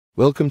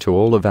Welcome to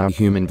all of our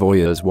human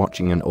voyeurs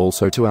watching and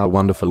also to our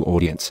wonderful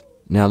audience.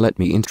 Now let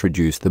me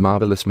introduce the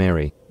marvelous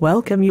Mary.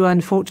 Welcome you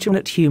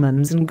unfortunate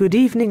humans, and good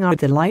evening our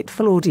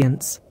delightful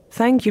audience.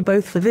 Thank you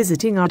both for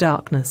visiting our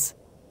darkness.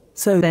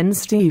 So then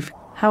Steve,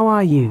 how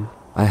are you?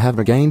 I have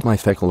regained my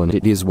feckle and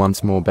it is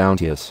once more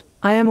bounteous.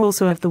 I am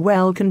also of the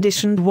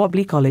well-conditioned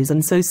wobbly collies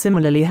and so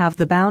similarly have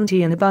the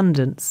bounty in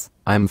abundance.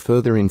 I am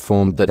further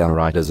informed that our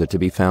writers are to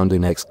be found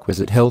in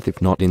exquisite health if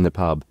not in the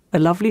pub. A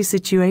lovely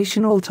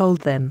situation all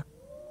told then.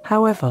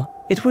 However,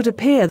 it would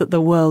appear that the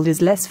world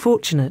is less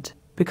fortunate,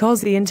 because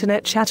the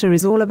internet chatter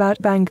is all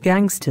about bank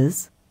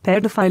gangsters,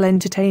 pedophile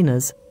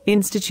entertainers,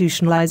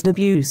 institutionalized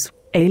abuse,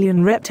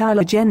 alien reptile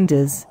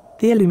agendas,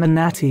 the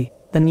Illuminati,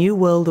 the New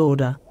World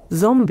Order,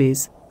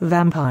 zombies,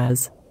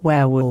 vampires,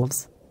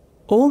 werewolves.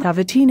 All have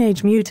a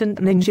Teenage Mutant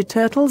Ninja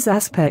Turtles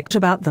aspect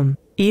about them,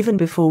 even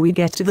before we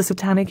get to the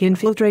satanic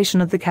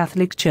infiltration of the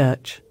Catholic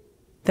Church.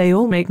 They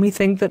all make me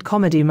think that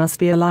comedy must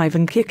be alive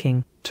and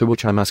kicking. To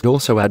which I must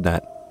also add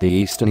that the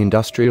Eastern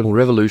Industrial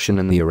Revolution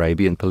and the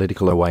Arabian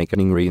political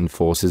awakening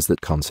reinforces that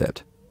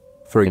concept.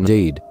 For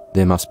indeed,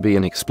 there must be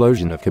an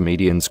explosion of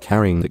comedians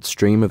carrying that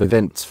stream of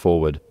events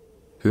forward.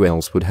 Who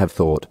else would have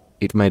thought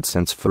it made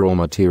sense for raw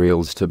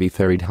materials to be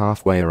ferried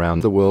halfway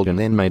around the world and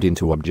then made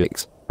into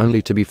objects,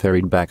 only to be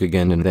ferried back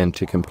again and then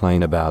to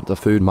complain about the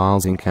food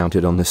miles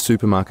encountered on the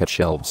supermarket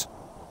shelves?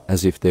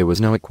 As if there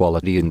was no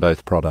equality in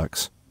both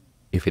products.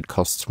 If it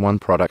costs one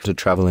product to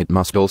travel, it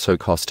must also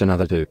cost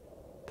another too.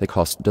 The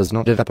cost does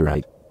not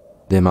evaporate.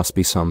 There must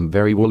be some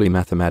very woolly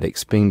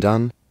mathematics being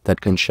done that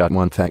can shut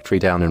one factory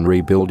down and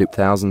rebuild it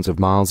thousands of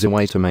miles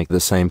away to make the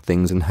same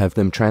things and have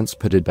them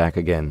transported back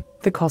again.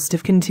 The cost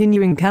of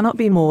continuing cannot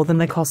be more than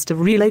the cost of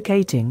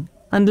relocating,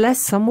 unless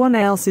someone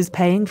else is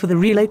paying for the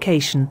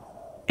relocation.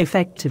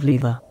 Effectively,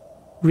 the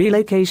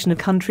relocation a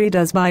country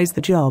does buys the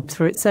jobs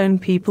for its own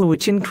people,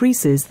 which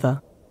increases the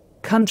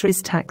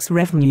country's tax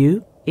revenue,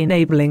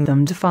 enabling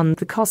them to fund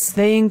the costs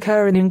they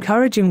incur in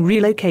encouraging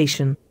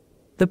relocation.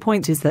 The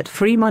point is that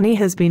free money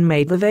has been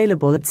made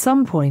available at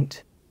some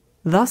point.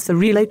 Thus the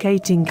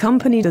relocating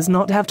company does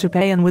not have to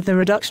pay, and with the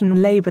reduction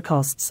in labor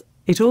costs,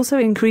 it also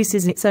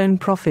increases its own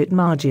profit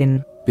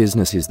margin.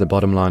 Business is the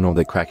bottom line, or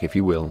the crack if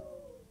you will.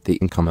 The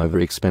income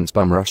over expense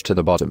bum rush to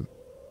the bottom.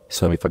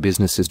 So if a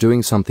business is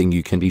doing something,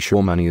 you can be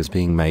sure money is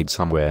being made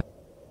somewhere.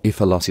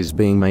 If a loss is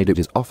being made, it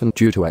is often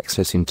due to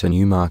access into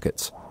new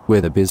markets,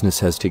 where the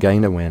business has to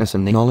gain awareness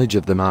and knowledge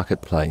of the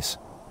marketplace.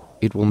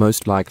 It will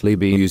most likely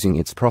be using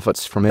its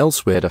profits from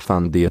elsewhere to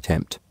fund the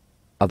attempt.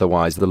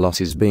 Otherwise the loss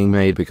is being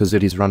made because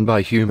it is run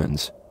by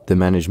humans. The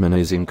management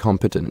is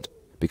incompetent,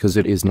 because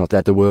it is not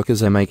that the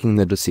workers are making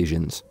the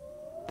decisions.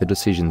 The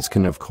decisions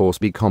can of course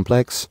be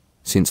complex,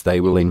 since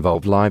they will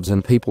involve lives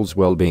and people's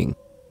well-being.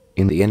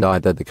 In the end,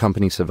 either the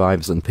company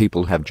survives and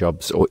people have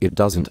jobs, or it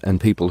doesn't and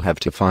people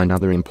have to find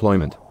other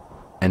employment.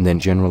 And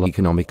then general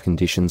economic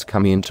conditions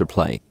come into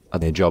play. Are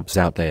there jobs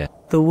out there?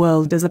 The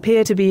world does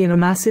appear to be in a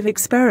massive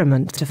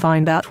experiment to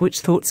find out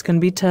which thoughts can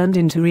be turned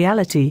into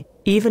reality,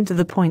 even to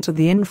the point of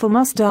the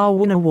infamous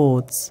Darwin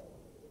Awards.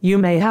 You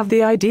may have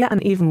the idea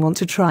and even want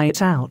to try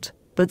it out,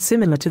 but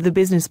similar to the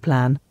business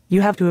plan,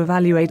 you have to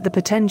evaluate the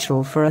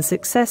potential for a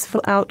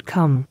successful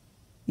outcome.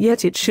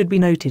 Yet it should be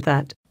noted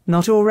that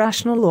not all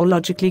rational or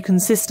logically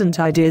consistent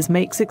ideas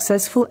make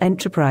successful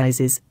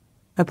enterprises.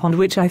 Upon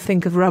which I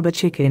think of Rubber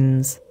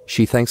Chickens.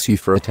 She thanks you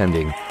for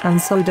attending. And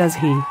so does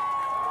he.